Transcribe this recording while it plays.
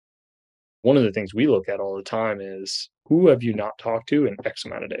One of the things we look at all the time is who have you not talked to in X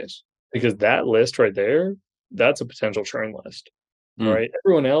amount of days? Because that list right there, that's a potential churn list, Mm. right?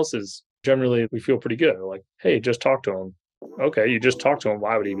 Everyone else is generally, we feel pretty good. Like, hey, just talk to him. Okay, you just talked to him.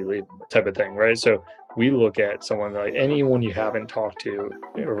 Why would he be leaving? Type of thing, right? So we look at someone like anyone you haven't talked to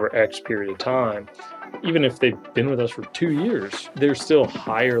over X period of time, even if they've been with us for 2 years, there's still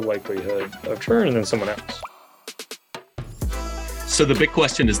higher likelihood of churn than someone else. So the big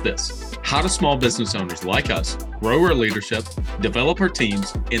question is this: how do small business owners like us grow our leadership, develop our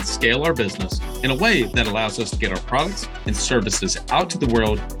teams, and scale our business in a way that allows us to get our products and services out to the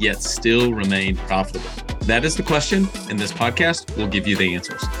world, yet still remain profitable? That is the question, and this podcast will give you the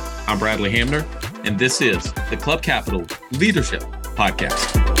answers. I'm Bradley Hamner, and this is the Club Capital Leadership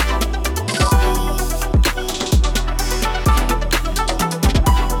Podcast.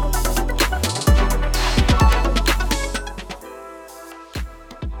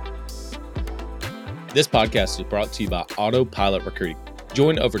 This podcast is brought to you by Autopilot Recruiting.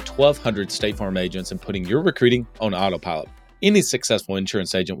 Join over 1,200 State Farm agents in putting your recruiting on autopilot. Any successful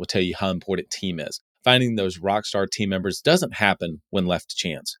insurance agent will tell you how important team is. Finding those rockstar team members doesn't happen when left to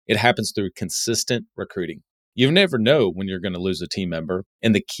chance. It happens through consistent recruiting. You never know when you're going to lose a team member,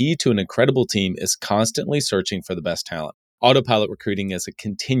 and the key to an incredible team is constantly searching for the best talent. Autopilot Recruiting is a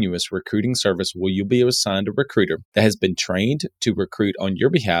continuous recruiting service where you'll be assigned a recruiter that has been trained to recruit on your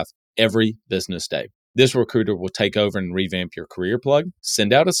behalf every business day. This recruiter will take over and revamp your career plug,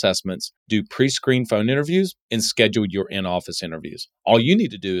 send out assessments, do pre-screen phone interviews, and schedule your in-office interviews. All you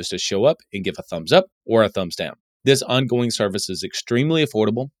need to do is to show up and give a thumbs up or a thumbs down. This ongoing service is extremely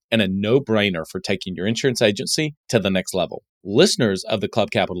affordable and a no-brainer for taking your insurance agency to the next level. Listeners of the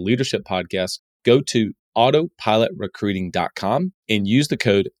Club Capital Leadership Podcast, go to autopilotrecruiting.com and use the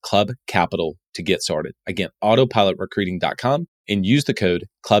code CLUBCAPITAL to get started. Again, autopilotrecruiting.com and use the code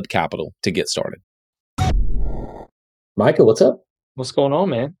CLUBCAPITAL to get started. Micah, what's up? What's going on,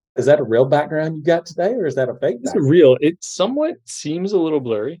 man? Is that a real background you got today, or is that a fake It's background? real. It somewhat seems a little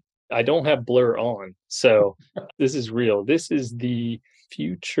blurry. I don't have blur on, so this is real. This is the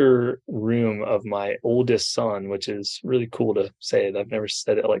future room of my oldest son, which is really cool to say. I've never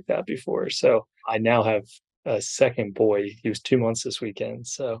said it like that before. So I now have a second boy. He was 2 months this weekend.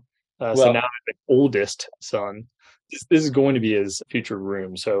 So now I have an oldest son. This is going to be his future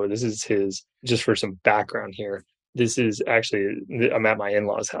room. So this is his, just for some background here. This is actually, I'm at my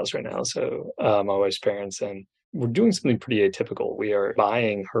in-laws' house right now. So my wife's parents, and we're doing something pretty atypical. We are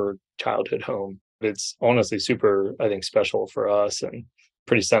buying her childhood home. It's honestly super, I think, special for us and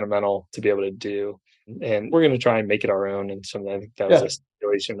pretty sentimental to be able to do. And we're going to try and make it our own. And so I think that was a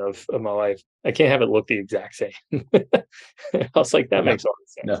stipulation of my wife. I can't have it look the exact same. I was like, that makes all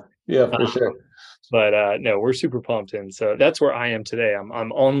the sense. Yeah, for sure. But no, we're super pumped. And so that's where I am today. I'm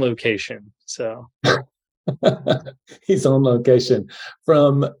on location. So He's on location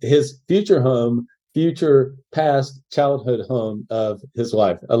from his future home, future past childhood home of his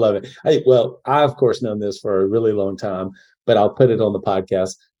wife. I love it. I of course known this for a really long time, but I'll put it on the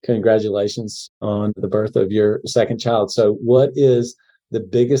podcast. Congratulations on the birth of your second child. So what is the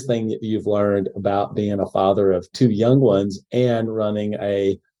biggest thing that you've learned about being a father of two young ones and running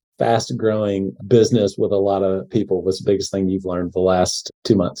a fast growing business with a lot of people? What's the biggest thing you've learned the last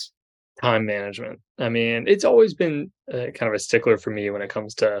 2 months? Time management. I mean, it's always been kind of a stickler for me when it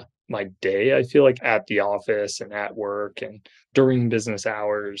comes to my day. I feel like at the office and at work and during business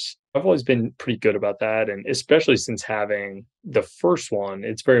hours, I've always been pretty good about that. And especially since having the first one,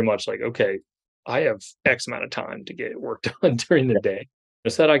 it's very much like, okay, I have X amount of time to get work done during the day.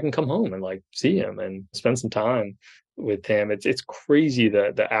 Just that I can come home and like see him and spend some time with him. It's crazy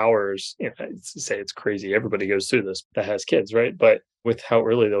the hours, it's crazy. Everybody goes through this that has kids, right? But with how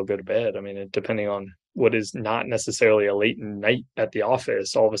early they'll go to bed, I mean, depending on what is not necessarily a late night at the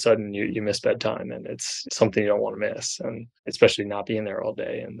office, all of a sudden you miss bedtime, and it's something you don't want to miss, and especially not being there all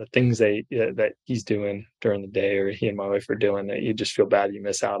day and the things that he's doing during the day, or he and my wife are doing, that you just feel bad you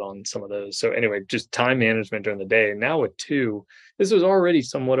miss out on some of those. So anyway, just time management during the day. Now with two, this was already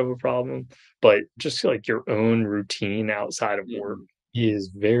somewhat of a problem, but just like your own routine outside of work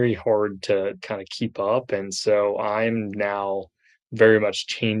is very hard to kind of keep up. And so I'm now very much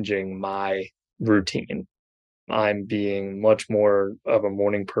changing my routine. I'm being much more of a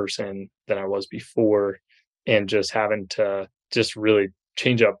morning person than I was before, and just having to just really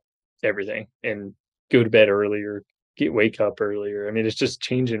change up everything and go to bed earlier, wake up earlier. I mean, it's just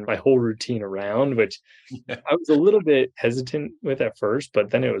changing my whole routine around, which I was a little bit hesitant with at first,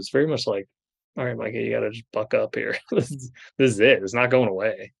 but then it was very much like, all right, Micah, you got to just buck up here. This is it. It's not going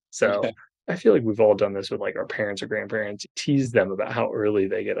away. So I feel like we've all done this with like our parents or grandparents, tease them about how early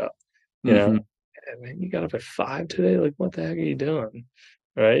they get up. you know, Mm-hmm. "Yeah, man, you got up at 5 today? Like, what the heck are you doing?"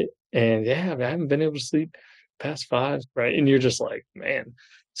 Right? And yeah, I haven't been able to sleep past 5, right? And you're just like, man,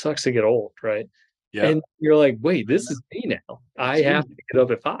 sucks to get old, right? Yep. And you're like, wait, this is me now. I It's have you. to get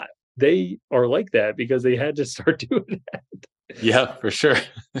up at 5. They are like that because they had to start doing that. Yeah, for sure.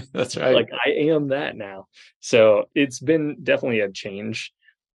 That's right. Like, I am that now. So it's been definitely a change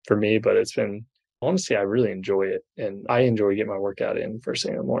for me, but it's been honestly, I really enjoy it. And I enjoy getting my workout in first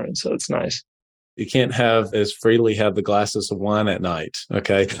thing in the morning. So it's nice. You can't have as freely have the glasses of wine at night.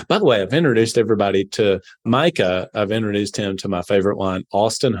 Okay. By the way, I've introduced everybody to Micah. I've introduced him to my favorite wine,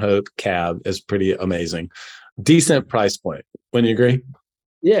 Austin Hope Cab is pretty amazing. Decent price point. Wouldn't you agree?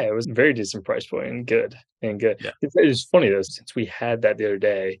 Yeah, it was a very decent price point and good and good. Yeah. It's funny though, since we had that the other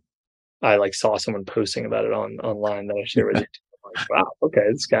day, I like saw someone posting about it online that I shared with you. I'm like, wow, okay,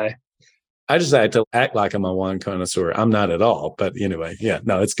 this guy. I just had to act like I'm a wine connoisseur. I'm not at all. But anyway, yeah,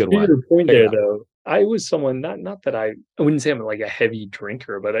 no, it's good To wine. your point Check it there out. though, I was someone not that I wouldn't say I'm like a heavy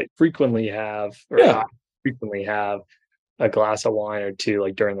drinker, but I frequently have or Yeah. I frequently have a glass of wine or 2,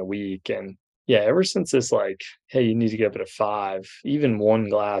 like, during the week, and, yeah, ever since this, like, "Hey, you need to get up at 5," even 1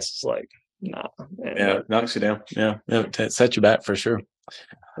 glass is like, "Nah, man, Yeah. that." Knocks you down. Yeah. Yeah. Set you back for sure.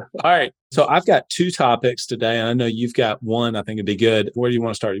 All right. So I've got two topics today. And I know you've got one. I think it'd be good. Where do you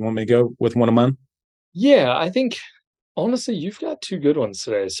want to start? You want me to go with one of mine? Yeah, I think, honestly, you've got 2 good ones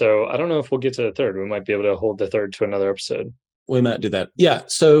today, so I don't know if we'll get to the 3rd. We might be able to hold the 3rd to another episode. We might do that. Yeah.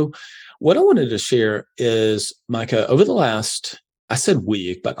 So what I wanted to share is, Micah, over the last, I said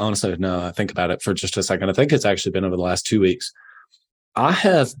week, but honestly, no, I think about it for just a second. I think it's actually been over the last 2 weeks. I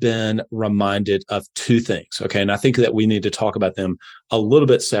have been reminded of two things. Okay. And I think that we need to talk about them a little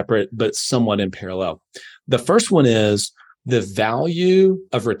bit separate, but somewhat in parallel. The first one is the value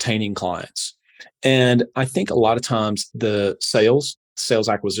of retaining clients. And I think a lot of times the sales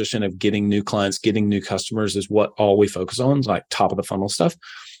acquisition of getting new clients, getting new customers is what all we focus on, like top of the funnel stuff.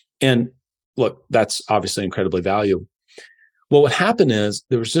 And look, that's obviously incredibly valuable. Well, what happened is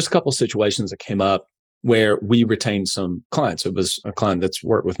there was just a couple of situations that came up where we retained some clients. It was a client that's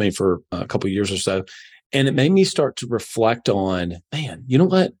worked with me for a couple of years or so. And it made me start to reflect on, man, you know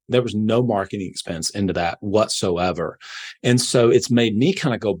what? There was no marketing expense into that whatsoever. And so it's made me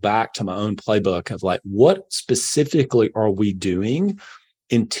kind of go back to my own playbook of like, what specifically are we doing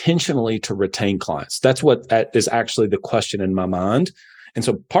intentionally to retain clients? That is actually the question in my mind. And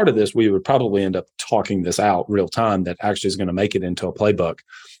so part of this, we would probably end up talking this out real time that actually is going to make it into a playbook,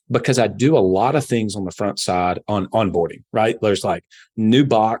 because I do a lot of things on the front side on onboarding, right? There's like new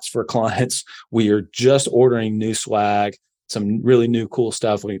box for clients. We are just ordering new swag, some really new cool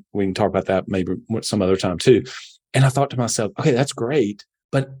stuff. We can talk about that maybe some other time too. And I thought to myself, okay, that's great,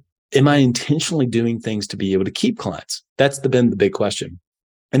 but am I intentionally doing things to be able to keep clients? That's been the big question.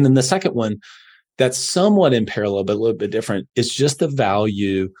 And then the second one that's somewhat in parallel, but a little bit different, is just the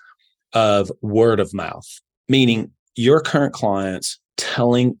value of word of mouth, meaning your current clients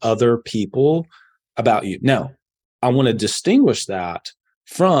telling other people about you. Now, I want to distinguish that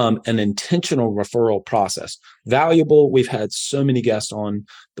from an intentional referral process. Valuable. We've had so many guests on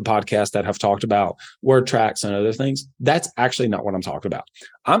the podcast that have talked about word tracks and other things. That's actually not what I'm talking about.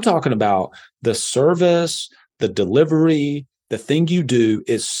 I'm talking about the service, the delivery, the thing you do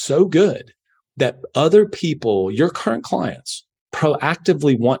is so good that other people, your current clients,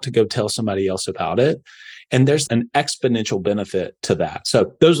 proactively want to go tell somebody else about it. And there's an exponential benefit to that.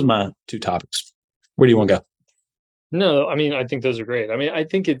 So those are my two topics. Where do you want to go? No, I mean, I think those are great. I mean, I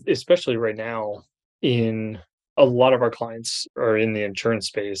think it especially right now in a lot of our clients are in the insurance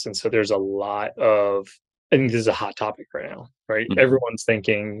space, and so there's a lot of I think this is a hot topic right now, right? Mhm. Everyone's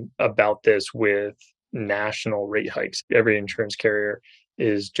thinking about this with national rate hikes. Every insurance carrier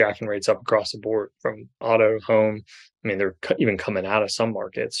is jacking rates up across the board from auto, home. I mean, they're even coming out of some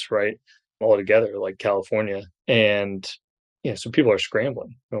markets, right? Altogether, like California. And, so people are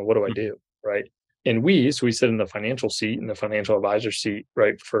scrambling. What do I do? Right. And so we sit in the financial seat, in the financial advisor seat,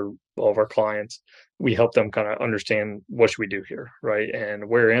 right, for all of our clients. We help them kind of understand what should we do here, right? And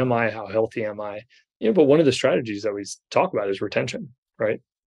where am I? How healthy am I? But one of the strategies that we talk about is retention, right?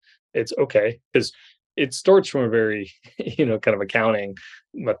 It's okay because it starts from a very, kind of accounting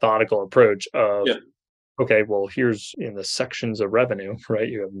methodical approach of, Yeah. okay, well, here's in the sections of revenue, right?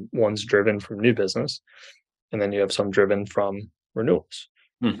 You have ones driven from new business, and then you have some driven from renewals,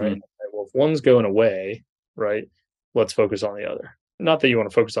 right? Hmm. Well, if one's going away, right, let's focus on the other. Not that you want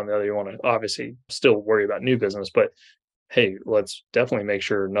to focus on the other, you want to obviously still worry about new business, but hey, let's definitely make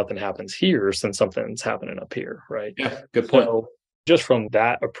sure nothing happens here since something's happening up here, right? Yeah. Good point. So just from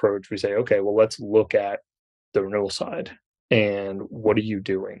that approach, we say, okay, well, let's look at the renewal side. And what are you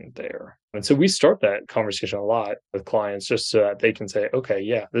doing there? And so we start that conversation a lot with clients just so that they can say, okay,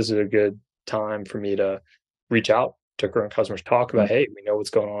 yeah, this is a good time for me to reach out to current customers, talk about, hey, we know what's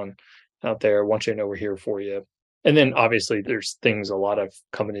going on out there. Want you to know we're here for you. And then obviously there's things a lot of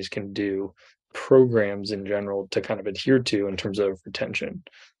companies can do, programs in general to kind of adhere to in terms of retention.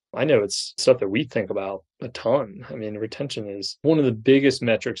 I know it's stuff that we think about a ton. I mean, retention is one of the biggest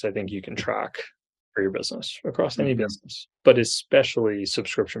metrics I think you can track for your business across any Mhm. business, but especially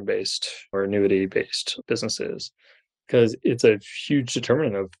subscription based or annuity based businesses, because it's a huge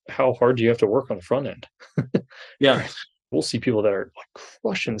determinant of how hard you have to work on the front end. Yeah. Right. We'll see people that are like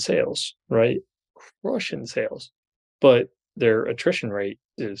crushing sales, right? Crushing sales, but their attrition rate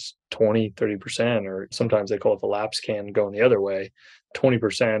is 20, 30%, or sometimes they call it the lapse can going the other way,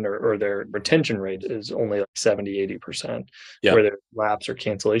 20%, or their retention rate is only like 70, 80%, Yeah. where their lapse or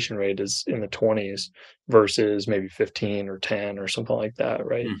cancellation rate is in the 20s versus maybe 15 or 10 or something like that,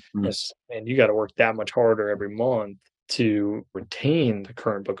 right? Mhm. Yes, and you got to work that much harder every month to retain the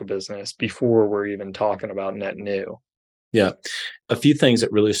current book of business before we're even talking about net new. Yeah. A few things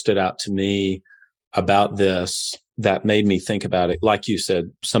that really stood out to me about this that made me think about it. Like you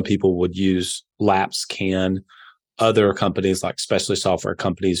said, some people would use lapse can, other companies, like especially software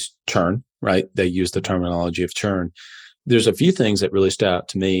companies, churn, right? They use the terminology of churn. There's a few things that really stood out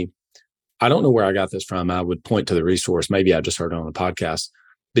to me. I don't know where I got this from. I would point to the resource. Maybe I just heard it on a podcast.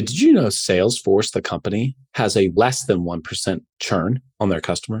 But did you know Salesforce, the company, has a less than 1% churn on their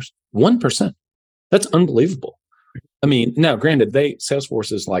customers? 1%. That's unbelievable. I mean, now granted,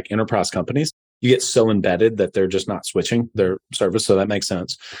 Salesforce is like enterprise companies. You get so embedded that they're just not switching their service. So that makes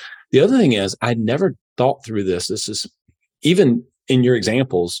sense. The other thing is, I never thought through this. This is even in your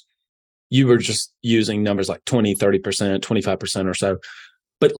examples, you were just using numbers like 20, 30%, 25% or so.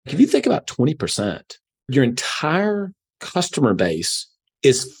 But if you think about 20%, your entire customer base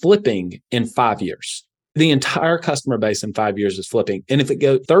is flipping in 5 years. The entire customer base in 5 years is flipping. And if it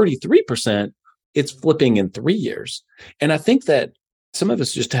goes 33%, it's flipping in 3 years. And I think that some of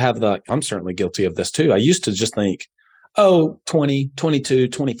us just have I'm certainly guilty of this too. I used to just think, oh, 20, 22,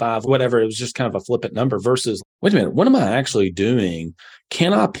 25, whatever. It was just kind of a flippant number versus, wait a minute, what am I actually doing?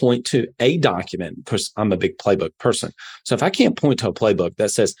 Can I point to a document? Because I'm a big playbook person. So if I can't point to a playbook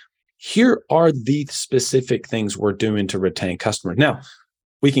that says, here are the specific things we're doing to retain customers. Now,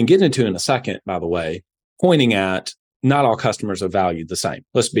 we can get into in a second, by the way, pointing at not all customers are valued the same.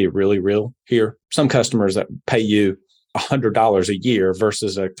 Let's be really real here. Some customers that pay you $100 a year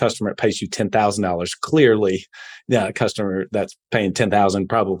versus a customer that pays you $10,000. Clearly, a customer that's paying $10,000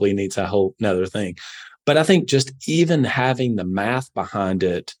 probably needs a whole nother thing. But I think just even having the math behind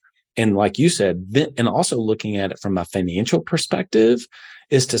it, and like you said, and also looking at it from a financial perspective,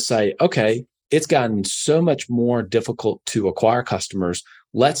 is to say, okay, it's gotten so much more difficult to acquire customers.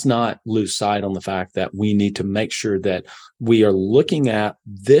 Let's not lose sight on the fact that we need to make sure that we are looking at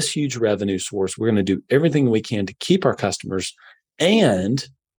this huge revenue source. We're going to do everything we can to keep our customers. And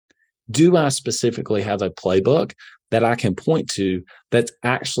do I specifically have a playbook that I can point to that's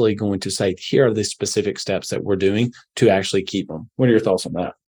actually going to say, here are the specific steps that we're doing to actually keep them? What are your thoughts on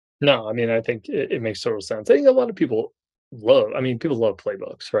that? No, I mean, I think it makes total sense. I think a lot of people people love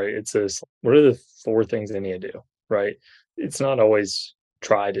playbooks, right? It's this, what are the four things they need to do, right? It's not always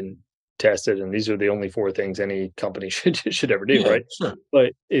tried and tested, and these are the only four things any company should ever do, Yeah, right? sure.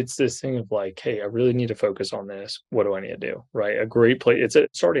 But it's this thing of like, hey, I really need to focus on this. What do I need to do, right? A great play. It's a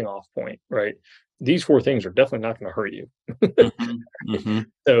starting off point, right? These four things are definitely not going to hurt you. Mm-hmm, mm-hmm.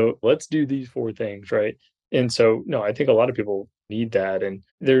 So let's do these four things, right? And so, no, I think a lot of people need that, and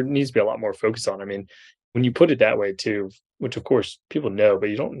there needs to be a lot more focus on. I mean, when you put it that way too, which of course people know, but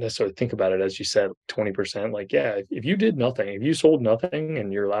you don't necessarily think about it as you said, 20%. Like, yeah, if you did nothing, if you sold nothing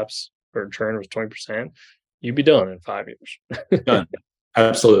and your lapse or churn was 20%, you'd be done in 5 years. Done.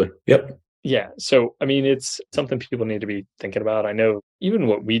 Absolutely. Yep. Yeah. So, I mean, it's something people need to be thinking about. I know even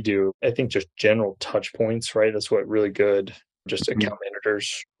what we do, I think just general touch points, right? That's what really good, just Mhm. account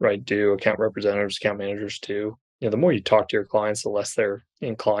managers, right? Do account representatives, account managers do. You know, the more you talk to your clients, the less they're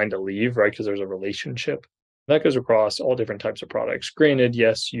inclined to leave, right? Because there's a relationship that goes across all different types of products. Granted,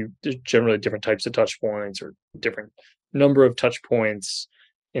 yes, there's generally different types of touch points or different number of touch points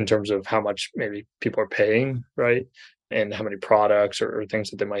in terms of how much maybe people are paying, right? And how many products or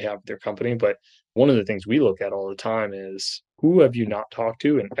things that they might have with their company. But one of the things we look at all the time is, who have you not talked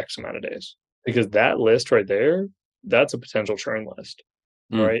to in X amount of days? Because that list right there, that's a potential churn list,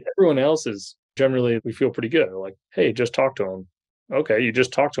 Mm. right? Everyone else is generally, we feel pretty good. Like, hey, just talk to him. Okay, you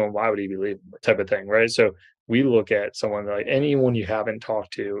just talked to him. Why would he be leaving? Type of thing, right? So we look at someone like anyone you haven't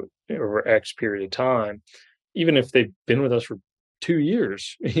talked to over X period of time. even if they've been with us for 2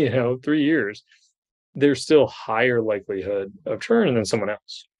 years, 3 years, there's still higher likelihood of churn than someone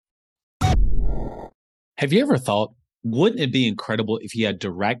else. Have you ever thought, wouldn't it be incredible if you had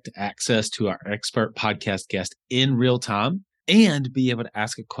direct access to our expert podcast guest in real time and be able to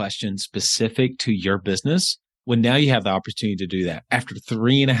ask a question specific to your business? Well, now you have the opportunity to do that. After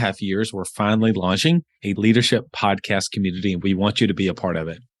 3.5 years, we're finally launching a leadership podcast community, and we want you to be a part of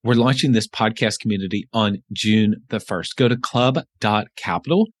it. We're launching this podcast community on June the 1st. Go to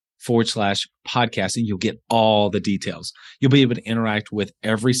club.capital/podcast, and you'll get all the details. You'll be able to interact with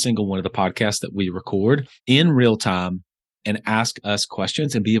every single one of the podcasts that we record in real time and ask us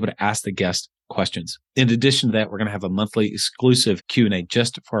questions and be able to ask the guest questions. In addition to that, we're going to have a monthly exclusive Q&A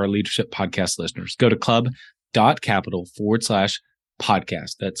just for our leadership podcast listeners. Go to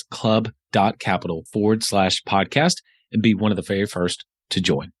club.capital/podcast. That's club.capital/podcast and be one of the very first to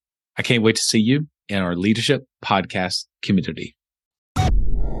join. I can't wait to see you in our leadership podcast community.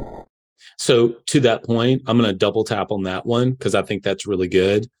 So to that point, I'm going to double tap on that one because I think that's really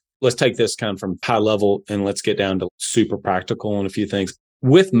good. Let's take this kind of from high level and let's get down to super practical on a few things.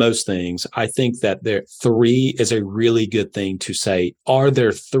 With most things, I think that there 3 is a really good thing to say. Are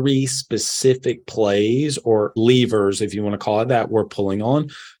there 3 specific plays or levers, if you want to call it that, we're pulling on?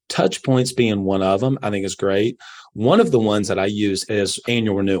 Touch points being one of them, I think is great. One of the ones that I use is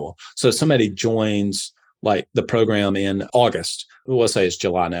annual renewal. So somebody joins like the program in August, let's say it's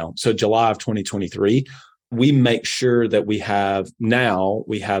July now. So July of 2023, we make sure that we have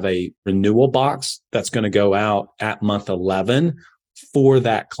a renewal box that's going to go out at month 11 for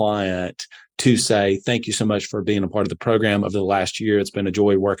that client to say, thank you so much for being a part of the program over the last year. It's been a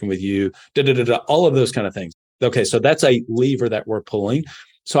joy working with you, all of those kind of things. Okay, so that's a lever that we're pulling.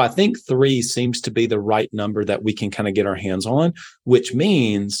 So I think 3 seems to be the right number that we can kind of get our hands on, which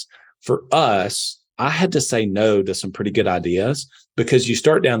means for us, I had to say no to some pretty good ideas because you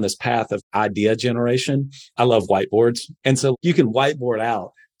start down this path of idea generation. I love whiteboards. And so you can whiteboard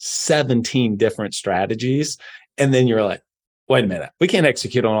out 17 different strategies. And then you're like, wait a minute, we can't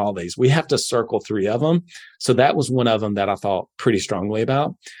execute on all these. We have to circle 3 of them. So that was one of them that I thought pretty strongly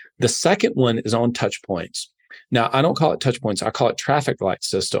about. The second one is on touch points. Now, I don't call it touch points. I call it traffic light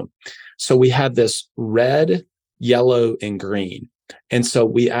system. So we have this red, yellow, and green. And so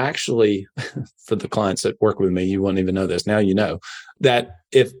we actually, for the clients that work with me, you wouldn't even know this. Now you know that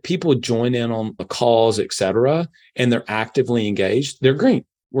if people join in on the calls, et cetera, and they're actively engaged, they're green.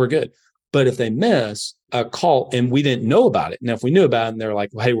 We're good. But if they miss a call and we didn't know about it, now if we knew about it and they're like,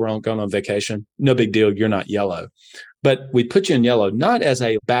 well, hey, we're going on vacation, no big deal. You're not yellow. But we put you in yellow, not as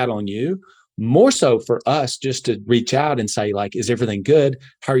a bad on you, more so for us just to reach out and say, like, is everything good?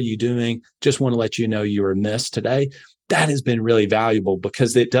 How are you doing? Just want to let you know you were missed today. That has been really valuable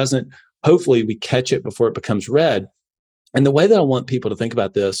because hopefully we catch it before it becomes red. And the way that I want people to think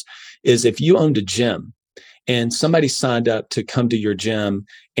about this is if you owned a gym and somebody signed up to come to your gym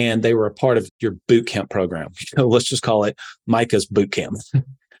and they were a part of your boot camp program, let's just call it Micah's boot camp.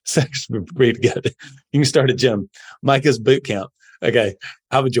 It's actually pretty good. You can start a gym, Micah's boot camp. Okay,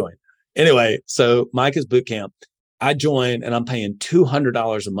 I would join. Anyway, so Micah's boot camp, I join and I'm paying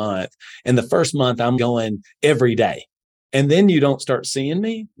 $200 a month. And the first month I'm going every day. And then you don't start seeing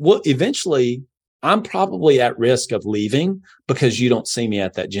me. Well, eventually I'm probably at risk of leaving because you don't see me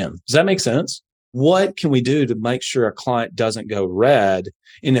at that gym. Does that make sense? What can we do to make sure a client doesn't go red?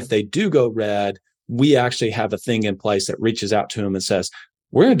 And if they do go red, we actually have a thing in place that reaches out to them and says,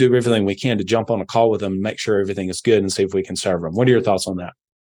 we're going to do everything we can to jump on a call with them and make sure everything is good and see if we can serve them. What are your thoughts on that?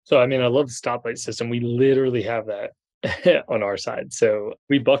 So, I mean, I love the stoplight system. We literally have that on our side. So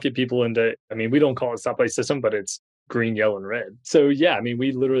we bucket people into, we don't call it stoplight system, but it's green, yellow, and red. So yeah,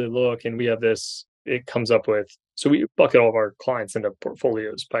 we literally look and we have this, it comes up with, so we bucket all of our clients into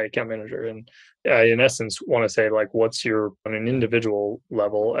portfolios by account manager. And I, in essence, want to say, like, what's your, on an individual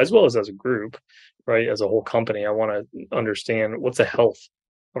level, as well as a group, right? As a whole company, I want to understand what's the health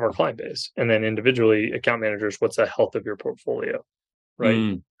of our client base. And then individually, account managers, what's the health of your portfolio, right?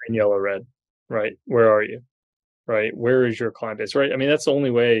 Green, yellow, red, right? Where are you, right? Where is your client base, right? That's the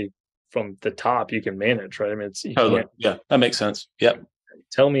only way from the top you can manage, right? You totally. Yeah, that makes sense. Yep.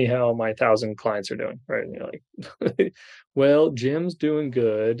 Tell me how my 1,000 clients are doing, right? And you're like, well, Jim's doing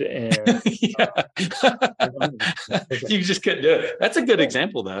good. And you just couldn't do it. That's a good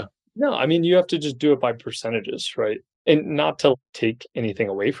example though. No, you have to just do it by percentages, right? And not to take anything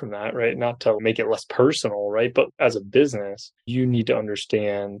away from that, right? Not to make it less personal, right? But as a business, you need to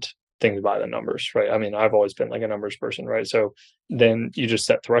understand things by the numbers, right? I mean, I've always been like a numbers person, right? So then you just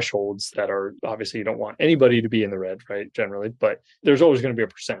set thresholds that are obviously you don't want anybody to be in the red, right? Generally, but there's always going to be a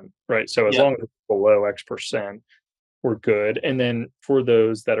percent, right? So as Yeah. long as it's below X percent, we're good. And then for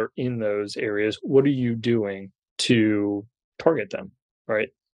those that are in those areas, what are you doing to target them, right?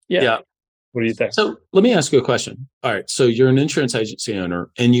 Yeah. Yeah. What do you think? So let me ask you a question. All right. So you're an insurance agency owner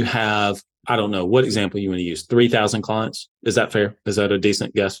and you have, I don't know what example you want to use, 3,000 clients. Is that fair? Is that a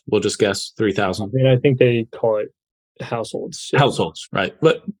decent guess? We'll just guess I 3,000 mean, I think they call it households. Yeah. households, right?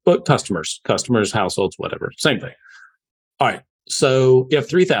 But customers, households, whatever, same thing. All right. So you have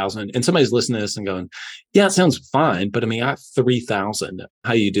 3,000 and somebody's listening to this and going, yeah, it sounds fine. But I mean, I have 3,000.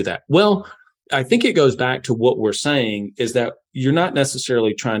 How do you do that? Well, I think it goes back to what we're saying is that you're not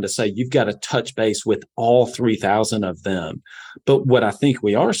necessarily trying to say you've got to touch base with all 3,000 of them. But what I think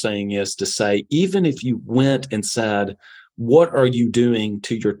we are saying is to say, even if you went and said, what are you doing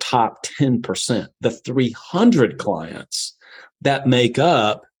to your top 10%, the 300 clients that make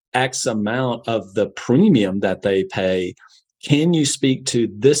up X amount of the premium that they pay? Can you speak to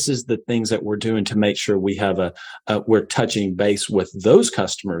this is the things that we're doing to make sure we have we're touching base with those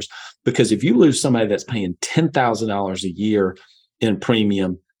customers? Because if you lose somebody that's paying $10,000 a year in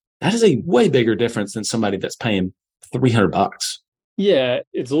premium, that is a way bigger difference than somebody that's paying $300. Yeah,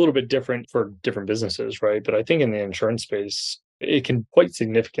 it's a little bit different for different businesses, right? But I think in the insurance space, it can quite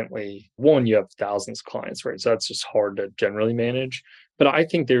significantly, one, you have thousands of clients, right? So that's just hard to generally manage. But I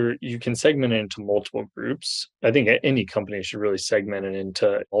think there you can segment it into multiple groups. I think any company should really segment it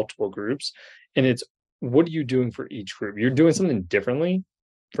into multiple groups. And it's what are you doing for each group? You're doing something differently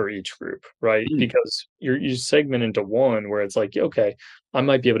for each group, right? Mm. Because you segment into one where it's like, okay, I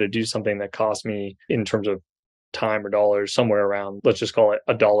might be able to do something that costs me in terms of time or dollars somewhere around, let's just call it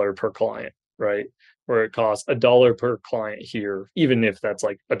 $1 per client, right? Where it costs $1 per client here, even if that's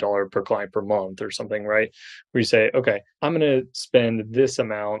like $1 per client per month or something, right? Where you say, okay, I'm going to spend this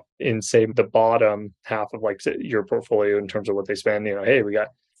amount in, say, the bottom half of like your portfolio in terms of what they spend. Hey, we got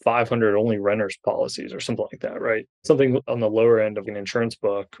 500 only renters policies or something like that, right? Something on the lower end of an insurance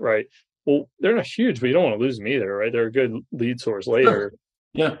book, right? Well, they're not huge, but you don't want to lose them either, right? They're a good lead source Sure. later.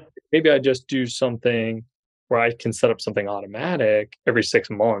 Yeah. Maybe I just do something where I can set up something automatic every 6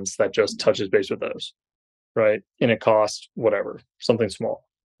 months that just touches base with those, right? And it costs whatever, something small,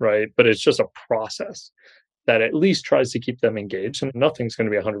 right? But it's just a process that at least tries to keep them engaged. And nothing's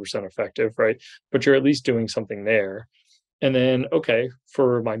going to be 100% effective, right? But you're at least doing something there. And then, okay,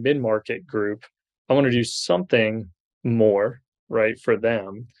 for my mid market group, I want to do something more, right, for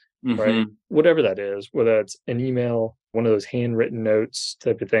them, right? Mm-hmm. Whatever that is, whether it's an email, one of those handwritten notes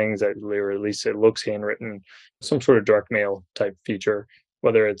type of things that, or at least it looks handwritten, some sort of direct mail type feature,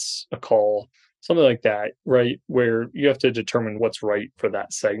 whether it's a call, something like that, right? Where you have to determine what's right for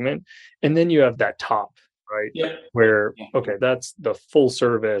that segment. And then you have that top, right? Yeah. Where, Yeah. okay, that's the full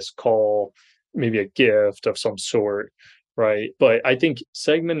service call, maybe a gift of some sort, right? But I think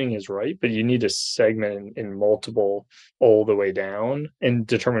segmenting is right, but you need to segment in multiple all the way down and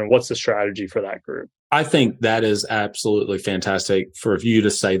determine what's the strategy for that group. I think that is absolutely fantastic for you to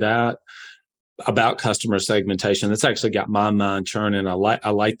say that about customer segmentation. That's actually got my mind churning. I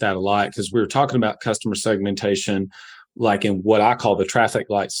like that a lot because we were talking about customer segmentation, like in what I call the traffic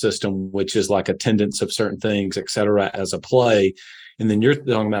light system, which is like attendance of certain things, et cetera, as a play. And then you're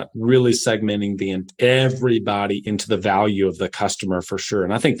talking about really segmenting everybody into the value of the customer for sure.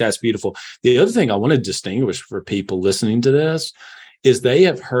 And I think that's beautiful. The other thing I want to distinguish for people listening to this is they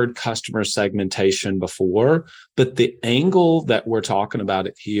have heard customer segmentation before, but the angle that we're talking about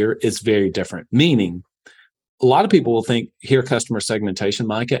it here is very different. Meaning, a lot of people will hear customer segmentation,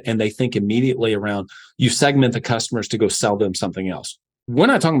 Micah, and they think immediately around you segment the customers to go sell them something else. We're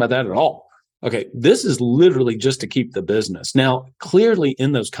not talking about that at all. Okay, this is literally just to keep the business. Now, clearly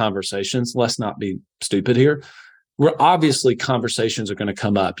in those conversations, let's not be stupid here. We're obviously conversations are going to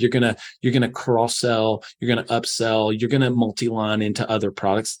come up. You're going to cross sell, you're going to upsell, you're going to multi-line into other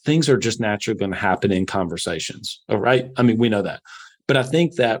products. Things are just naturally going to happen in conversations. All right. I mean, we know that. But I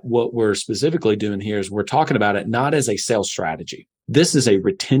think that what we're specifically doing here is we're talking about it not as a sales strategy. This is a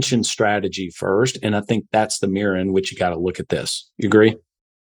retention strategy first. And I think that's the mirror in which you got to look at this. You agree?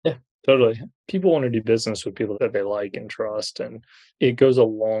 Yeah, totally. People want to do business with people that they like and trust. And it goes a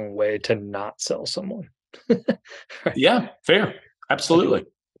long way to not sell someone. Right? Yeah, fair. Absolutely.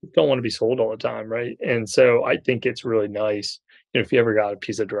 Don't want to be sold all the time, right? And so I think it's really nice, if you ever got a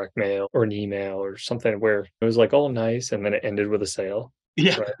piece of direct mail or an email or something where it was like all nice and then it ended with a sale,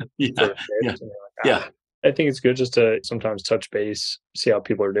 Yeah. right? For Yeah. the Yeah. kids, and you're like, Yeah. I think it's good just to sometimes touch base, see how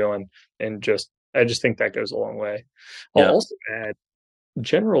people are doing, and I just think that goes a long way. I'll Yeah. also add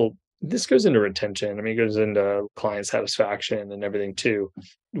general This goes into retention. I mean, it goes into client satisfaction and everything too.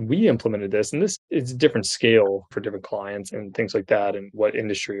 We implemented this, and this is a different scale for different clients and things like that, and what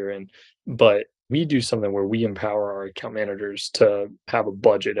industry you're in. But we do something where we empower our account managers to have a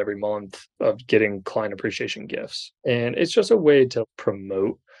budget every month of getting client appreciation gifts. And it's just a way to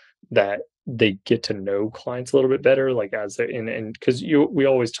promote that they get to know clients a little bit better, like as they and because we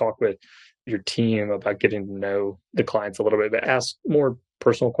always talk with your team about getting to know the clients a little bit, but ask more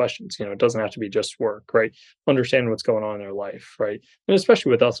personal questions. It doesn't have to be just work, right? Understand what's going on in their life, right? And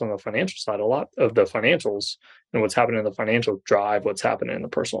especially with us on the financial side, a lot of the financials and what's happening in the financial drive, what's happening in the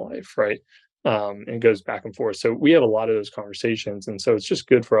personal life, right? And it goes back and forth. So we have a lot of those conversations. And so it's just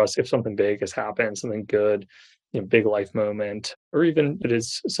good for us if something big has happened, something good, big life moment, or even it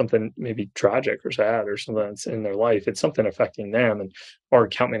is something maybe tragic or sad or something that's in their life, it's something affecting them. And our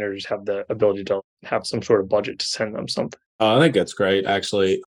account managers have the ability to have some sort of budget to send them something. I think that's great.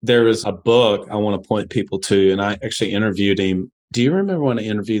 Actually, there was a book I want to point people to, and I actually interviewed him. Do you remember when I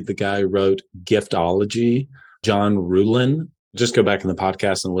interviewed the guy who wrote Giftology, John Ruhlin? Just go back in the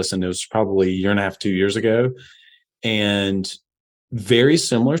podcast and listen. It was probably a year and a half, 2 years ago. And very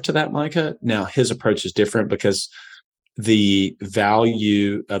similar to that, Micah. Now, his approach is different because the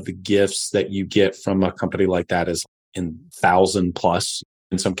value of the gifts that you get from a company like that is in 1,000 plus,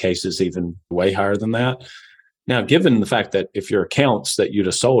 in some cases, even way higher than that. Now, given the fact that if your accounts that you'd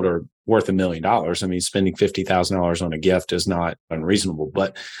have sold are worth $1 million, I mean, spending $50,000 on a gift is not unreasonable.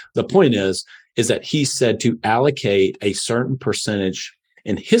 But the point is that he said to allocate a certain percentage,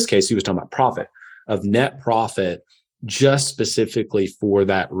 in his case, he was talking about profit, of net profit, just specifically for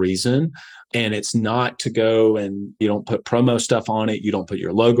that reason. And it's not to go and you don't put promo stuff on it. You don't put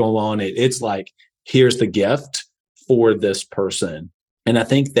your logo on it. It's like, here's the gift for this person. And I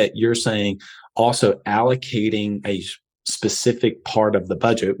think that you're saying also allocating a specific part of the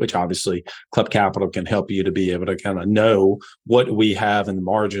budget, which obviously Club Capital can help you to be able to kind of know what we have in the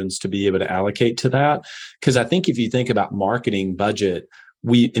margins to be able to allocate to that. Because I think if you think about marketing budget,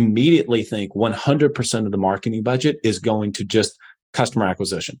 we immediately think 100% of the marketing budget is going to just customer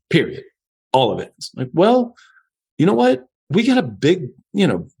acquisition, period. All of it. It's like, well, you know what? We got a big,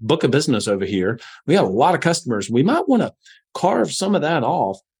 book of business over here. We have a lot of customers. We might want to carve some of that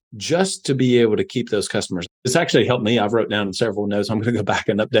off just to be able to keep those customers. It's actually helped me. I've wrote down several notes. I'm going to go back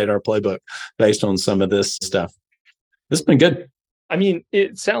and update our playbook based on some of this stuff. This has been good. I mean,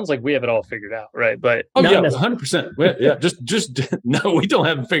 it sounds like we have it all figured out, right? But yeah, 100%. Yeah, just no, we don't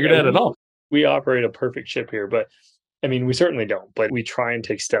have it figured out at all. We operate a perfect ship here, but I mean, we certainly don't. But we try and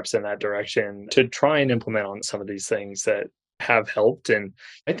take steps in that direction to try and implement on some of these things that have helped. And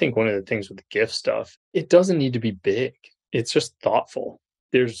I think one of the things with the gift stuff, it doesn't need to be big. It's just thoughtful.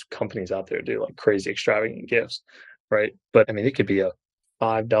 There's companies out there who do like crazy extravagant gifts, right? But I mean, it could be a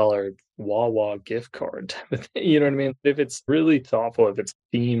 $5 Wawa gift card. You know what I mean? If it's really thoughtful, if it's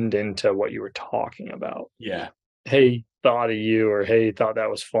themed into what you were talking about. Yeah. Hey, thought of you, or hey, thought that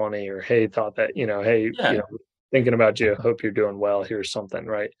was funny, or hey, thought that, hey, thinking about you, hope you're doing well. Here's something,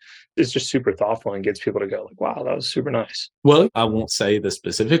 right? It's just super thoughtful and gets people to go like, wow, that was super nice. Well, I won't say this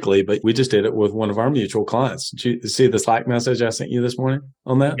specifically, but we just did it with one of our mutual clients. Did you see the Slack message I sent you this morning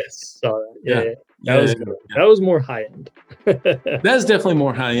on that? Yes. Yeah. That was good. That was more high end. That's definitely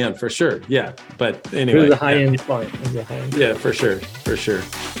more high end for sure. Yeah. But anyway. It was a high end client. Yeah, for sure. For sure.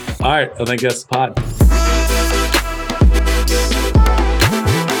 All right. I think that's the pod.